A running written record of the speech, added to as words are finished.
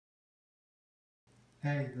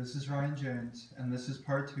Hey, this is Ryan Jones, and this is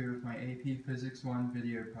part 2 of my AP Physics 1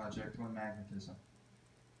 video project on magnetism.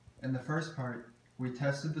 In the first part, we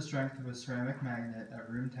tested the strength of a ceramic magnet at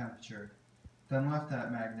room temperature, then left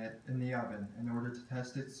that magnet in the oven in order to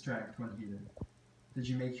test its strength when heated. Did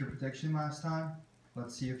you make your prediction last time?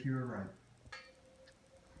 Let's see if you were right.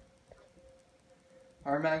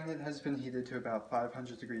 Our magnet has been heated to about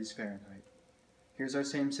 500 degrees Fahrenheit. Here's our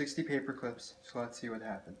same 60 paper clips, so let's see what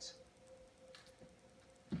happens.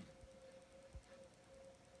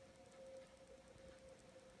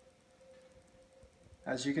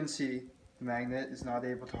 As you can see, the magnet is not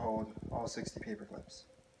able to hold all 60 paper clips.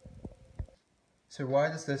 So why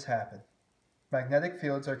does this happen? Magnetic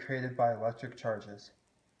fields are created by electric charges.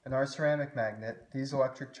 In our ceramic magnet, these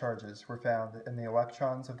electric charges were found in the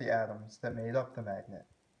electrons of the atoms that made up the magnet.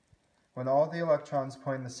 When all the electrons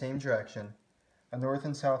point in the same direction, a north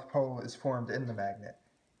and south pole is formed in the magnet.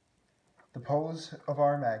 The poles of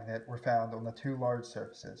our magnet were found on the two large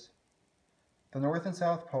surfaces. The north and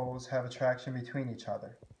south poles have attraction between each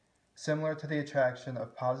other, similar to the attraction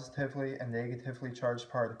of positively and negatively charged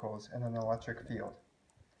particles in an electric field.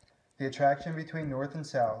 The attraction between north and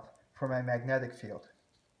south form a magnetic field.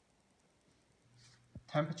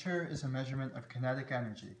 Temperature is a measurement of kinetic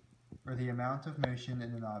energy, or the amount of motion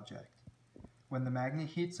in an object. When the magnet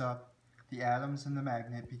heats up, the atoms in the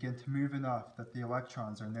magnet begin to move enough that the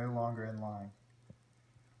electrons are no longer in line.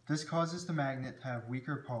 This causes the magnet to have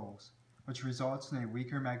weaker poles, which results in a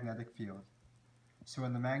weaker magnetic field. So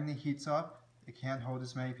when the magnet heats up, it can't hold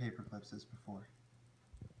as many paper clips as before.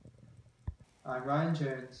 I'm Ryan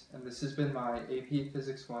Jones, and this has been my AP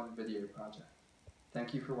Physics 1 video project.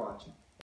 Thank you for watching.